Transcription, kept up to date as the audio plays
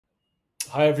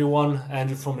Hi everyone,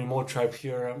 Andrew from Remote Tribe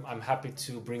here. I'm happy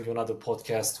to bring you another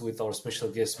podcast with our special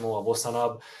guest Mo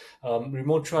Abosanab.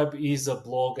 Remote Tribe is a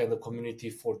blog and a community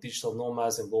for digital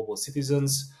nomads and global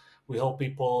citizens. We help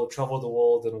people travel the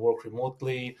world and work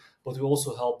remotely, but we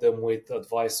also help them with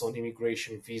advice on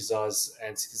immigration, visas,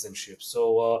 and citizenship.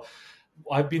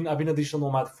 I've been a digital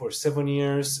nomad for 7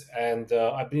 years, and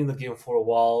I've been in the game for a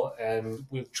while. And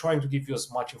we're trying to give you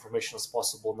as much information as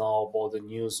possible now about the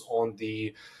news on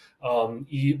the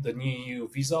new EU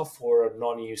visa for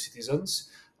non-EU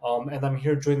citizens. And I'm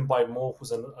here joined by Mo,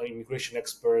 who's an immigration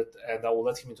expert, and I will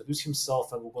let him introduce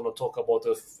himself. And we're going to talk about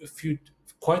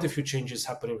quite a few changes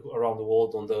happening around the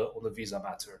world on the visa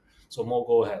matter. So Mo,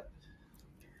 go ahead.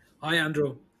 Hi,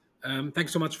 Andrew.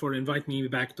 Thanks so much for inviting me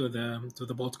back to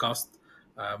the podcast.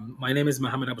 My name is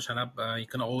Mohammed Abu Shanab. You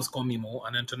can always call me Mo,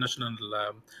 an international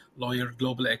lawyer,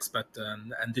 global expert,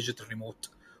 and digital remote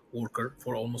worker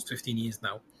for almost 15 years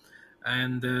now.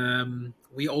 And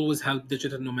we always help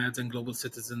digital nomads and global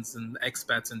citizens and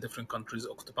expats in different countries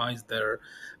optimize their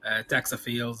tax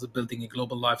affairs, building a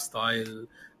global lifestyle,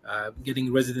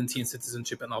 getting residency and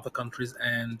citizenship in other countries,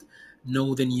 and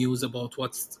know the news about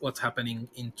what's happening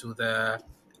into the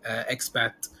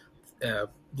expat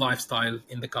lifestyle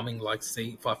in the coming, like,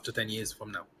 say, 5 to 10 years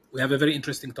from now. We have a very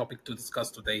interesting topic to discuss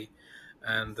today,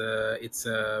 and it's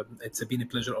been a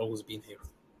pleasure always being here.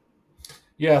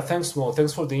 Yeah, thanks, Mo.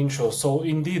 Thanks for the intro. So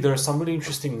indeed, there's some really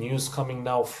interesting news coming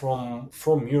now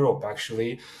from Europe,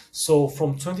 actually. So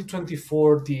from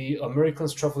 2024, the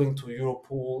Americans traveling to Europe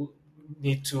will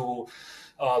need to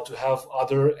have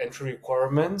other entry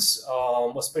requirements,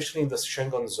 especially in the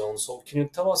Schengen zone. So can you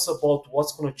tell us about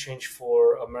what's going to change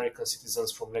for American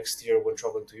citizens from next year when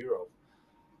traveling to Europe?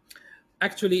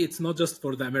 Actually, it's not just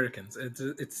for the Americans.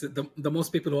 It's the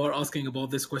most people who are asking about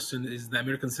this question is the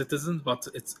American citizens, but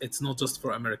it's not just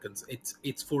for Americans.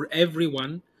 It's for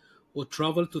everyone who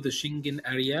travel to the Schengen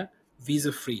area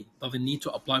visa free. Doesn't need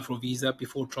to apply for a visa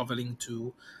before traveling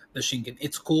to the Schengen.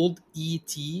 It's called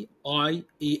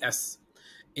ETIAS.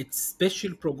 It's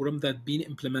special program that been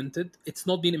implemented. It's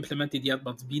not been implemented yet,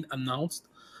 but it's been announced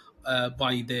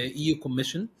by the EU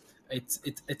Commission.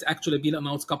 It's actually been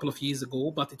announced a couple of years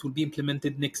ago, but it will be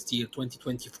implemented next year,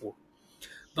 2024.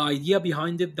 The idea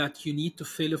behind it that you need to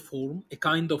fill a form, a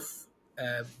kind of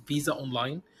visa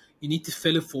online. You need to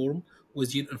fill a form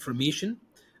with your information,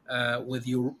 with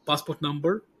your passport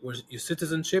number, with your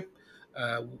citizenship,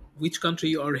 which country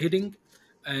you are heading,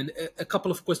 and a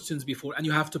couple of questions before, and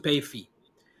you have to pay a fee.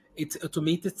 It's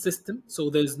automated system, so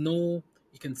there's no,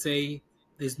 you can say,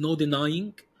 there's no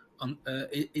denying.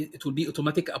 It will be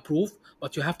automatic approved,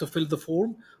 but you have to fill the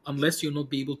form unless you'll not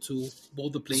be able to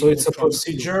board the plane So or it's a travel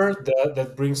to Europe. procedure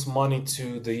that brings money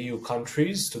to the EU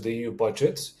countries, to the EU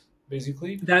budget,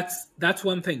 basically. That's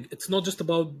one thing. It's not just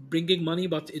about bringing money,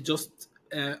 but it just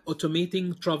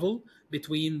automating travel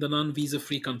between the non-visa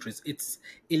free countries. It's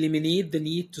eliminate the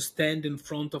need to stand in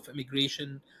front of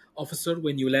immigration officer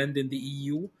when you land in the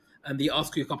EU, and they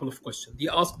ask you a couple of questions. They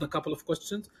ask the couple of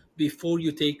questions before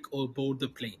you take or board the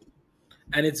plane,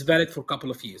 and it's valid for a couple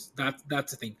of years.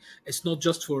 That's the thing. It's not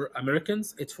just for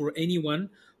Americans. It's for anyone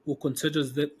who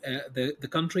considers that the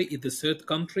country is the third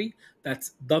country that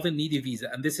doesn't need a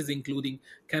visa, and this is including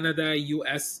Canada,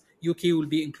 US, UK will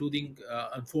be including,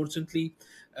 unfortunately,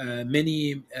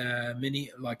 many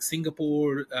like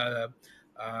Singapore,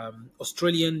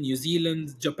 Australia, New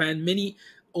Zealand, Japan, many,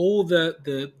 all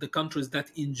the countries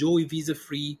that enjoy visa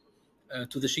free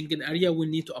to the Schengen area will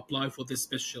need to apply for this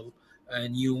special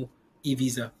new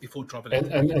e-visa before traveling And, to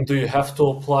the and EU. and do you have to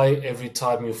apply every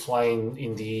time you fly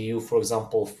in the EU, for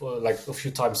example, for like a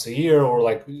few times a year, or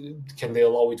like can they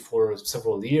allow it for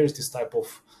several years, this type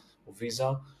of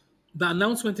visa? The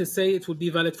announcement is say it will be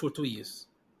valid for 2 years.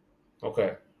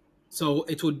 Okay. So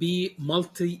it will be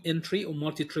multi-entry or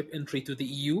multi-trip entry to the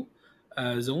EU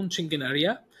zone, Schengen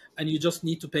area, and you just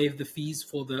need to pay the fees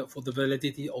for the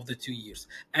validity of the 2 years.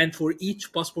 And for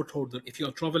each passport holder, if you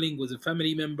are traveling with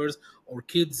family members or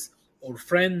kids or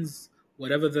friends,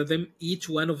 whatever them, each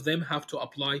one of them have to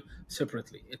apply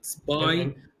separately. It's And by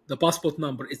and, the passport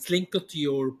number. It's linked to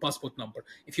your passport number.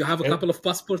 If you have a couple and of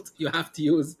passports, you have to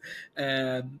use.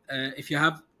 If you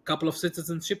have a couple of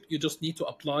citizenship, you just need to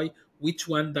apply which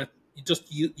one that you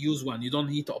just use one. You don't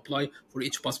need to apply for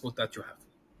each passport that you have.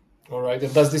 all right.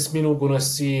 And does this mean we're gonna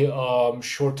see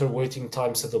shorter waiting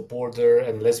times at the border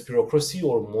and less bureaucracy,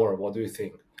 or more? What do you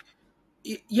think?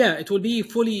 Yeah, it will be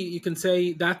fully. You can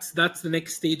say that's the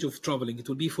next stage of traveling. It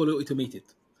will be fully automated.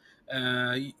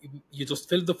 You just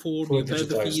fill the form, Fully you pay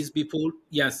the fees digitized. before.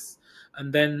 Yes,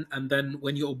 and then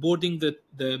when you're boarding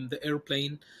the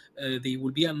airplane, they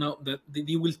will be announced that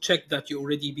they will check that you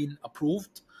already been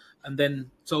approved, and then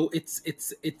so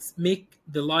it's make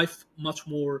the life much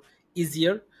more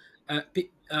easier.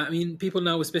 I mean, people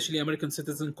now, especially American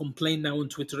citizens, complain now on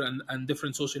Twitter and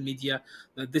different social media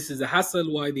that this is a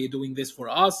hassle. Why they're doing this for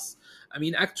us? I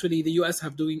mean, actually, the US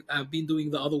have been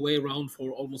doing the other way around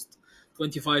for almost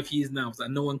 25 years now,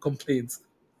 and no one complains.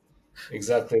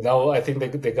 Exactly. Now I think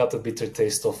they got a bitter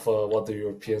taste of what the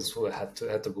Europeans had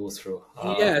to go through.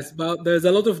 Yes, but there's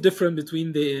a lot of difference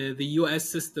between the US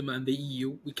system and the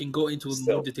EU. We can go into more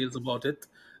Still. details about it,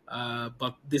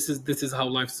 but this is how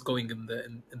life's going in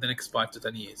the next 5 to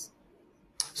 10 years.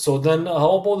 So then,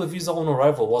 how about the visa on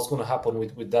arrival? What's going to happen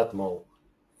with that, Mo,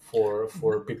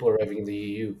 for people arriving in the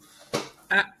EU?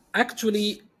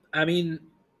 Actually, I mean,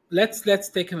 let's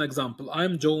take an example.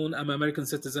 I'm Joan. I'm an American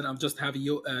citizen. I'm just have a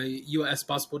U.S.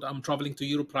 passport. I'm traveling to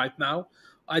Europe right now.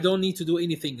 I don't need to do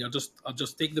anything. I'll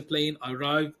just take the plane. I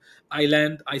arrive. I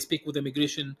land. I speak with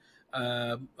immigration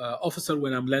officer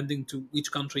when I'm landing to which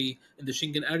country in the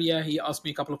Schengen area. He asked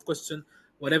me a couple of questions.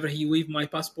 Whatever he waive my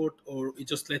passport, or he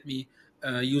just let me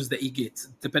use the e-gates,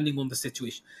 depending on the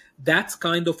situation. That's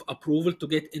kind of approval to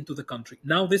get into the country.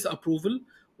 Now, this approval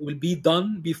will be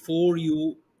done before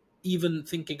you even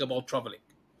thinking about traveling.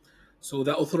 So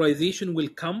the authorization will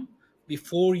come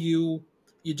before you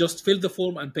just fill the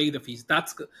form and pay the fees.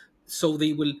 That's so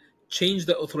they will change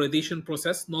the authorization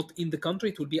process, not in the country,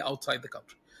 it will be outside the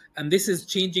country. And this is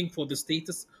changing for the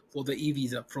status for the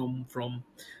e-visa from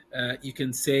you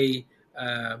can say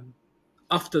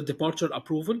after departure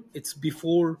approval. It's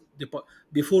before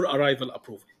arrival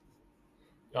approval.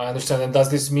 I understand. And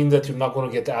does this mean that you're not going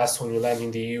to get asked when you land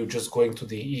in the EU, just going to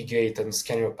the e-gate and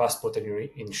scan your passport and you're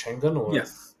in Schengen, or?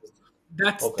 Yes,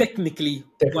 that's Okay, technically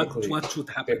technically, what should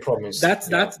they happen. promise. That's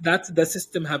Yeah. that's that's the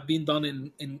system have been done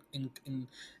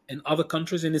in other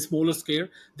countries in a smaller scale.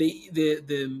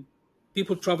 The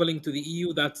people traveling to the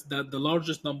EU, that's the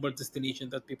largest number destination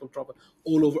that people travel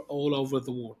all over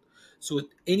the world. So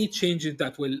any changes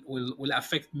that will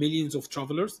affect millions of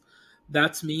travelers,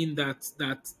 that mean that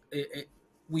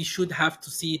we should have to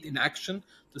see it in action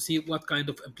to see what kind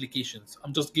of implications.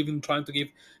 I'm just trying to give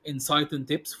insight and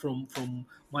tips from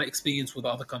my experience with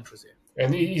other countries here.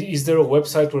 And is there a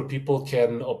website where people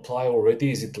can apply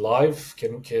already? Is it live?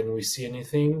 Can we see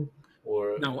anything?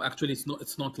 Or No, actually,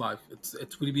 it's not live.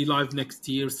 It will be live next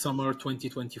year, summer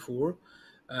 2024,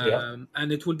 yeah,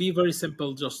 and it will be very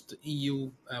simple. Just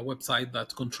EU website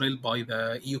that's controlled by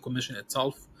the EU Commission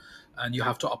itself, and you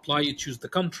have to apply. You choose the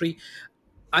country.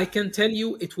 I can tell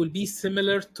you it will be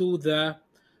similar to the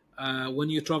when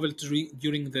you travel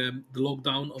during the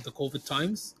lockdown of the COVID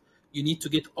times. You need to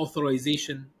get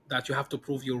authorization that you have to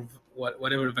prove your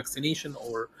whatever vaccination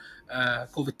or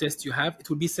COVID test you have. It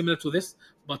will be similar to this,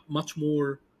 but much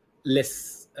more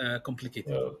less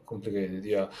complicated. complicated.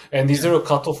 Yeah. And is Yeah. there a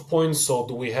cutoff point? So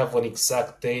do we have an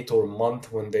exact date or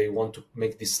month when they want to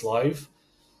make this live?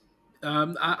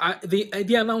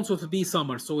 The announcement will be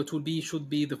summer, so it should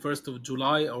be the 1st of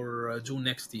July or June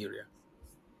next year. Yeah.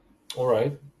 All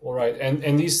right, all right.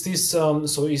 And is this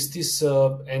is this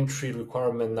entry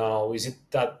requirement now? Is it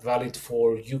that valid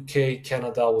for UK,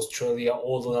 Canada, Australia,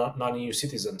 all the non-EU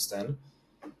citizens then?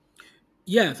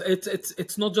 Yes,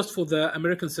 it's not just for the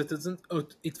American citizens.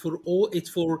 It's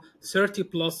for 30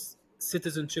 plus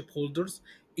citizenship holders,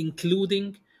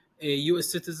 including U.S.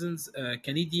 citizens,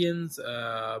 Canadians,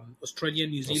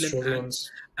 Australian, New Zealand, and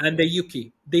Australians. and the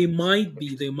UK. There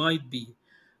might be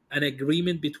an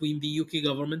agreement between the UK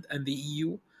government and the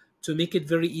EU to make it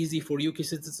very easy for UK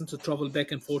citizens to travel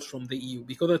back and forth from the EU,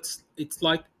 because it's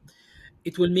like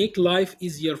it will make life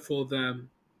easier for the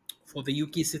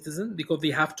UK citizen, because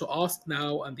they have to ask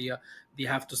now, and they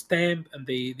have to stamp, and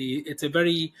they it's a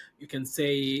very, you can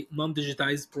say,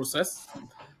 non-digitized process.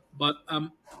 But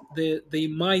they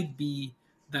might be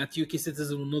that UK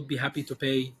citizens will not be happy to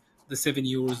pay the 7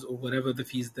 euros or whatever the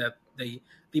fees that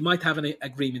they might have an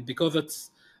agreement, because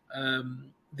it's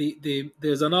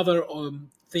there's another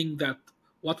thing that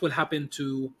what will happen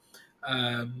to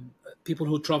people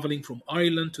who are traveling from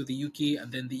Ireland to the UK and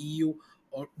then the EU.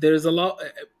 Or there is a lot.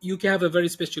 UK have a very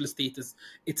special status.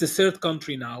 It's a third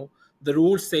country now. The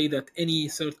rules say that any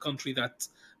third country that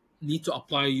need to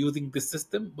apply using this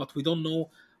system, but we don't know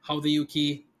how the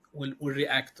UK will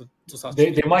react to such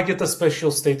They news. might get a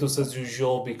special status as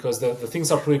usual because the things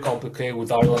are pretty complicated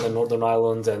with Ireland and Northern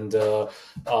Ireland, and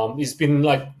it's been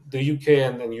like the UK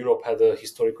and Europe had a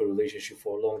historical relationship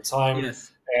for a long time,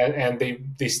 Yes, and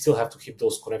they still have to keep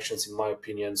those connections, in my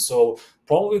opinion. So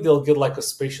probably they'll get like a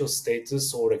special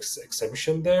status or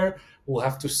exemption there. We'll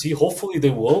have to see. Hopefully they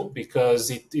will, because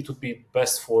it would be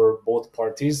best for both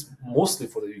parties, mostly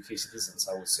for the UK citizens,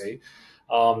 I would say.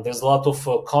 There's a lot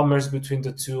of commerce between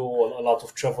the two, a lot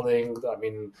of traveling. I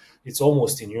mean, it's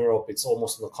almost in Europe, it's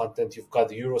almost on the continent. You've got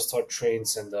the Eurostar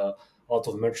trains and a lot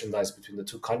of merchandise between the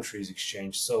two countries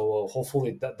exchange. So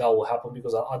hopefully that will happen,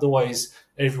 because otherwise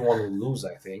everyone will lose,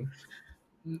 I think.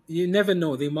 you never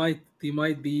know. They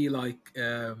might be like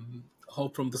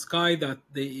hope from the sky that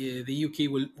the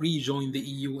UK will rejoin the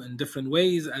EU in different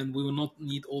ways, and we will not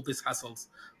need all these hassles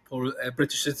for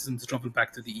British citizens to travel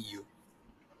back to the EU.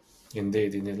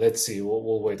 Indeed, indeed. Let's see.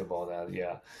 We'll wait about that.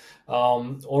 Yeah.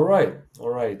 All right. All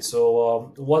right.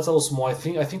 So, what else more? I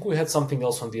think we had something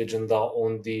else on the agenda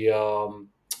on the.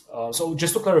 So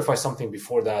just to clarify something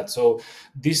before that, so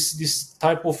this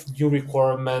type of new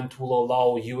requirement will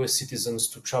allow U.S. citizens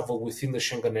to travel within the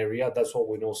Schengen area. That's what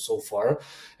we know so far,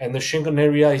 and the Schengen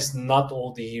area is not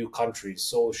all the EU countries.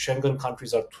 So Schengen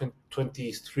countries are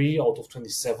 23 out of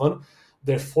 27.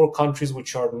 There are four countries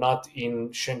which are not in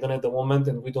Schengen at the moment,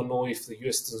 and we don't know if the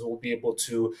US citizens will be able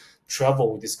to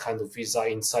travel with this kind of visa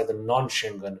inside the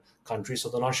non-Schengen countries. So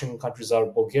the non-Schengen countries are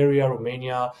Bulgaria,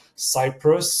 Romania,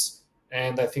 Cyprus,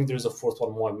 and I think there's a fourth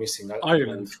one more I'm missing. I don't know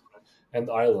Ireland. which one.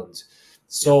 And Ireland. Yeah.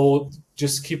 So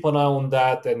just keep an eye on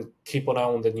that and keep an eye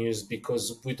on the news,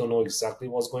 because we don't know exactly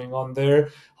what's going on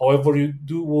there. However, you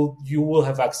will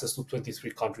have access to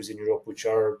 23 countries in Europe which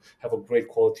have a great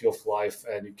quality of life,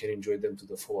 and you can enjoy them to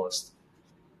the fullest.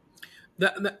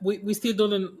 We still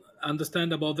don't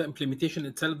understand about the implementation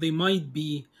itself. They might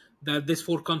be that these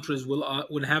four countries will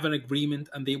have an agreement,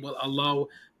 and they will allow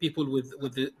people with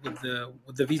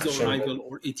the visa Schengen, arrival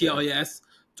or yeah. ETIAS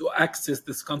to access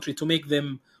this country, to make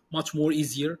them much more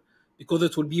easier, because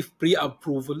it will be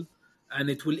pre-approval, and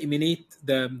it will emanate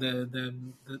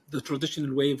the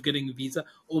traditional way of getting a visa.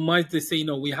 Or might they say,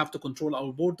 no, we have to control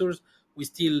our borders. We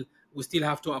still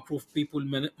have to approve people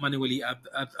manually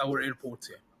at our airports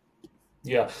here.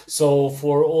 Yeah. So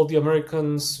for all the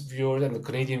Americans viewers and the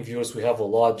Canadian viewers, we have a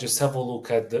lot. Just have a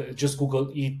look at just Google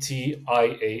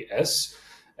ETIAS,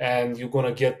 and you're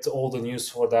gonna get all the news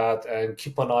for that. And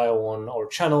keep an eye on our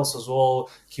channels as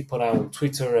well. Keep an eye on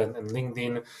Twitter and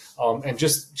LinkedIn, and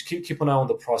just keep an eye on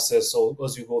the process. So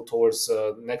as you go towards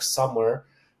next summer,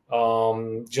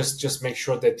 just make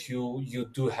sure that you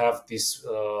do have this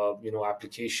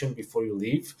application before you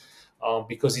leave,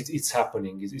 because it's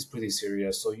happening. It's pretty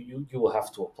serious. So you will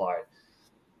have to apply.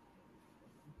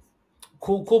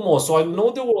 Cool, cool, Mo. So I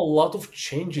know there were a lot of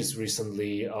changes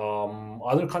recently.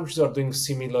 Other countries are doing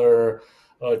similar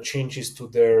changes to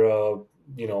their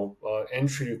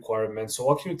entry requirements. So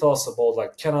what can you tell us about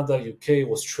like Canada, UK,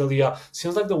 Australia?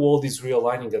 Seems like the world is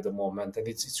realigning at the moment, and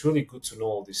it's really good to know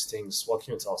all these things. What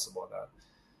can you tell us about that?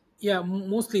 Yeah,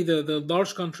 mostly the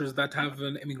large countries that have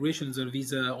an immigration as a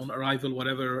visa on arrival,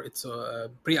 whatever it's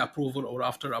pre-approval or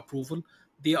after approval,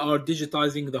 they are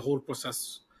digitizing the whole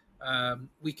process.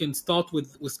 We can start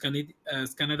with Canada,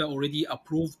 as Canada already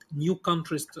approved new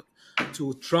countries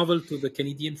to travel to the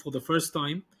Canadian for the first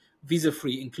time, visa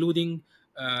free, including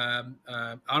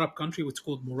Arab country, which is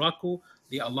called Morocco.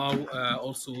 They allow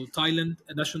also Thailand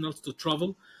nationals to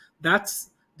travel. That's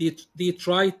they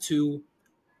try to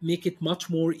make it much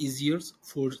more easier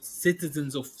for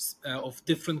citizens of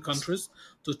different countries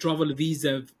to travel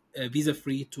visa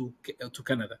free to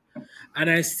Canada.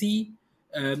 And I see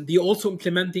they also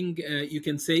implementing, you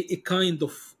can say, a kind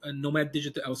of nomad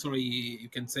digital. Oh, sorry, you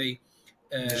can say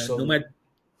Digital nomad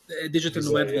digital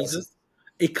visa, nomad yes. visas.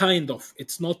 A kind of,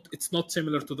 it's not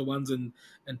similar to the ones in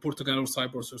Portugal or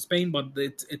Cyprus or Spain, but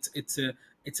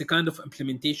it's a kind of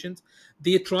implementation.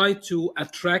 They try to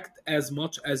attract as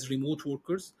much as remote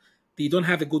workers. They don't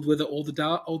have a good weather all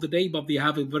the day, but they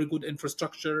have a very good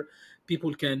infrastructure.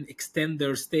 People can extend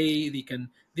their stay. They can.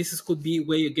 Could be a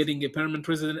way of getting a permanent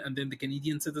resident and then the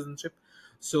Canadian citizenship.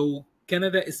 So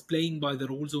Canada is playing by the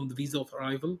rules on the visa of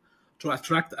arrival to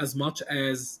attract as much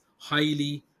as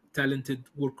highly talented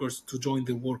workers to join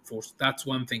the workforce. That's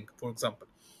one thing, for example.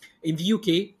 In the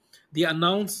UK, they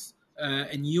announced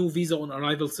a new visa on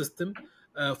arrival system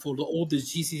for all the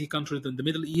GCC countries in the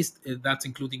Middle East. That's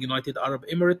including United Arab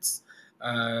Emirates,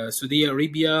 Saudi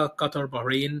Arabia, Qatar,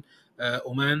 Bahrain,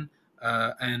 Oman,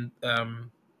 and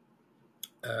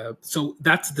so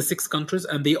that's the six countries.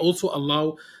 And they also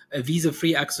allow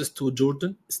visa-free access to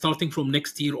Jordan starting from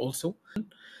next year also.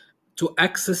 to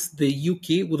access the UK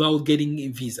without getting a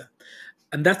visa.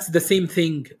 And that's the same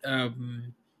thing.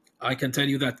 I can tell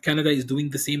you that Canada is doing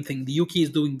the same thing. The UK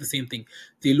is doing the same thing.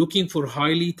 They're looking for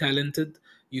highly talented,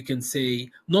 you can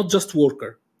say, not just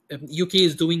worker. UK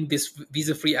is doing this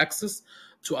visa-free access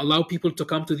to allow people to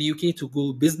come to the UK to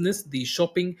go business, the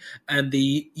shopping, and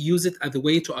they use it as a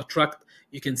way to attract,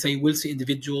 you can say, wealthy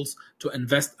individuals to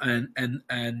invest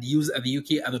and use the UK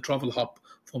as a travel hub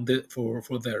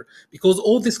for there. Because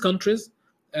all these countries,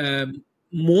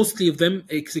 mostly of them,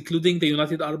 excluding the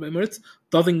United Arab Emirates,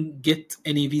 doesn't get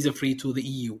any visa free to the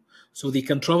EU, so they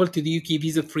can travel to the UK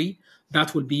visa free.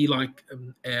 That will be like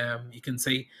you can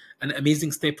say an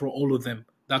amazing step for all of them.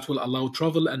 That will allow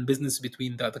travel and business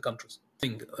between the countries.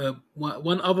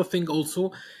 One other thing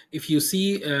also, if you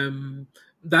see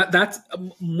that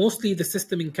mostly the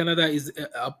system in Canada is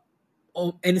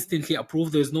instantly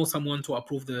approved. There's no someone to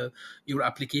approve your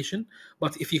application.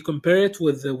 But if you compare it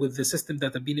with the system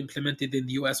that have been implemented in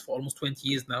the US for almost 20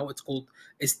 years now, it's called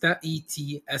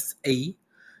ETIAS.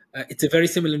 It's a very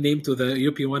similar name to the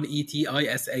European one,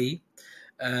 ETISA.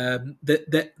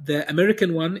 The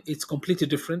American one, it's completely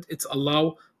different. It's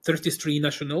allow 33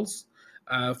 nationals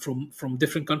from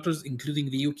different countries, including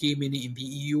the UK, many in the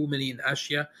EU, many in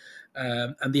Asia,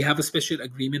 and they have a special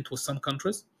agreement with some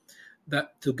countries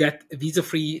that to get visa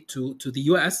free to the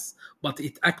US, but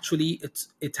it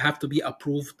have to be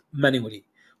approved manually.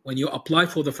 When you apply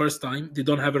for the first time, they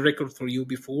don't have a record for you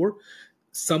before.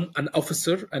 An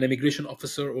immigration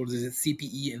officer, or the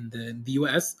CPE in the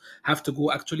US have to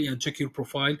go actually and check your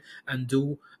profile and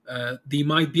do. They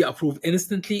might be approved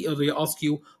instantly, or they ask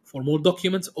you for more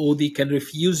documents, or they can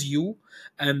refuse you,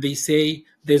 and they say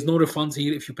there's no refunds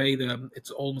here if you pay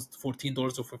it's almost $14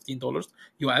 or $15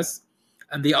 US,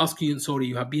 and they ask you, sorry,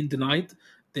 you have been denied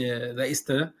the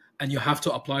ISTA, and you have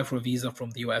to apply for a visa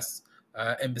from the US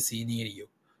embassy near you.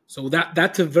 So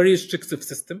that's a very restrictive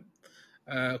system.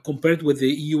 Compared with the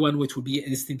EU one, which will be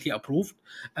instantly approved.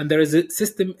 And there is a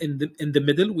system in the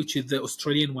middle, which is the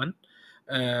Australian one.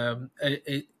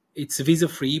 It's visa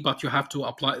free, but you have to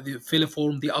apply, fill a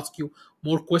form. They ask you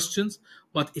more questions,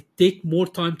 but it take more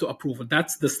time to approve.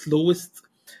 That's the slowest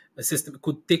system. It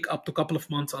could take up to a couple of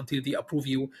months until they approve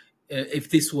you. If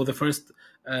this were the first,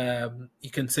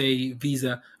 you can say,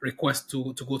 visa request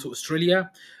to go to Australia.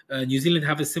 New Zealand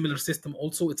have a similar system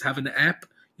also. It's have an app.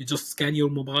 You just scan your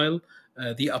mobile.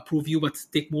 They approve you, but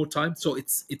take more time. So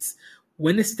it's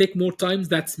when it's take more time,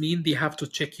 that means they have to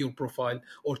check your profile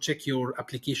or check your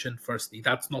application firstly.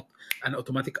 That's not an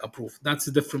automatic approve. That's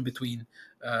the difference between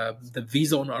the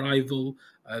visa on arrival,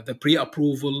 the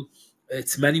pre-approval.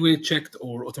 It's manually checked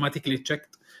or automatically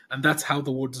checked, and that's how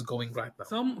the world is going right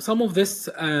now. Some of this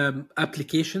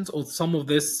applications or some of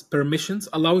this permissions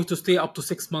allow you to stay up to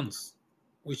 6 months,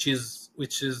 which is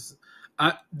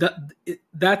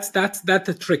that's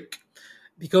a trick.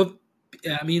 Because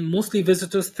I mean, mostly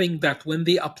visitors think that when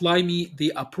they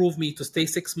they approve me to stay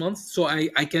 6 months, so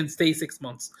I can stay 6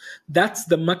 months. That's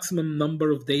the maximum number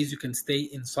of days you can stay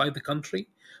inside the country,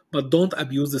 but don't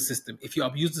abuse the system. If you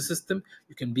abuse the system,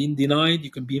 you can be denied, you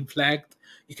can be flagged,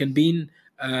 you can be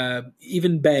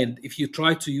even banned if you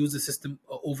try to use the system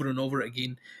over and over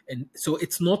again. And so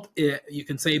it's not, you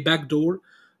can say, backdoor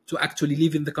to actually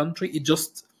live in the country. It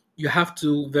just, you have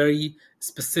to very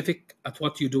specific at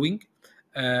what you're doing.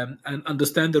 And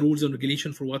understand the rules and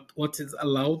regulation for what is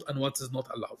allowed and what is not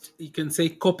allowed. You can say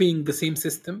copying the same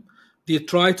system. They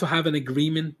try to have an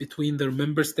agreement between their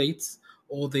member states,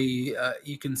 or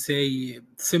you can say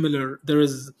similar. There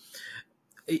is,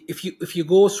 if you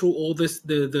go through all this,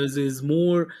 there is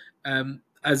more.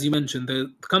 As you mentioned,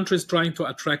 the country is trying to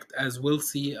attract as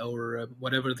wealthy or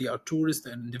whatever they are, tourists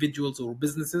and individuals or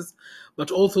businesses, but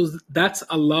also that's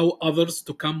allow others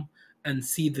to come and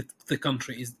see the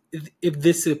country. If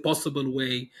this is a possible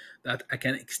way that I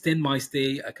can extend my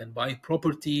stay, I can buy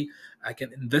property, I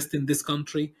can invest in this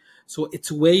country. So it's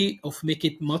a way of make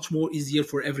it much more easier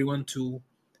for everyone to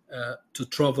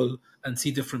travel and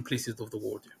see different places of the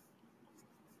world.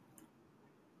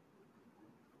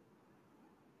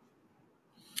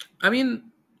 I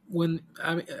mean,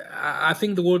 I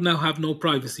think the world now have no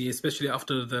privacy, especially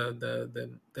after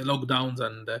the lockdowns,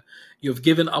 and you've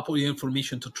given up all your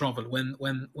information to travel.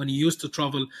 When you used to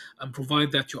travel and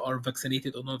provide that you are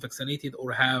vaccinated or not vaccinated,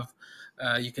 or have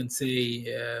you can say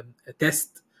a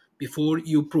test before,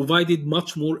 you provided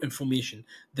much more information.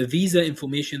 The visa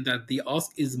information that they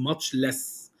ask is much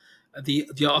less. They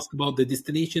ask about the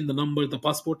destination, the number, the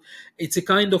passport. It's a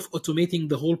kind of automating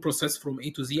the whole process from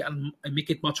A to Z and make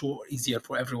it much more easier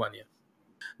for everyone. Yeah.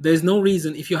 There's no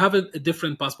reason, if you have a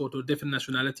different passport or different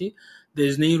nationality,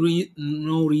 there's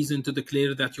no reason to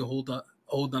declare that you hold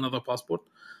hold another passport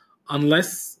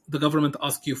unless the government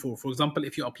asks you for example,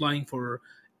 if you're applying for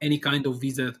any kind of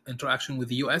visa interaction with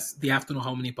the US, they have to know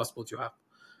how many passports you have.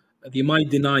 They might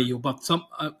deny you, but some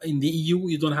in the EU,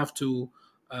 you don't have to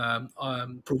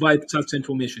provide such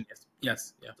information. Yes,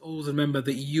 yes, yeah. Always remember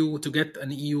the EU. To get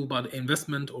an EU about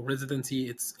investment or residency,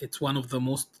 it's one of the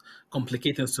most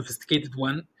complicated and sophisticated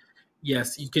one. Yes,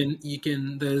 you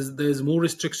can. There's more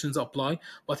restrictions apply,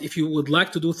 but if you would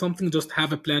like to do something, just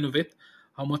have a plan of it.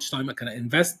 How much time I can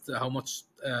invest? How much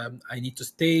I need to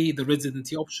stay? The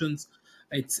residency options.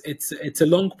 It's a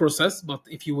long process, but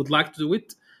if you would like to do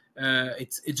it,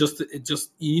 it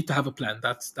just you need to have a plan.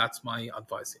 That's my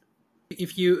advice here.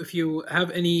 If you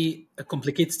have any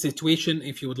complicated situation,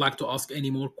 if you would like to ask any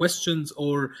more questions,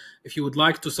 or if you would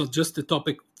like to suggest a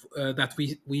topic that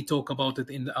we talk about it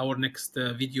in our next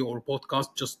video or podcast,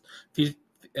 just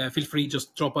feel free,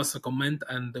 just drop us a comment,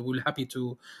 and we'll happy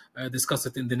to discuss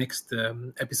it in the next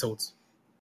episodes.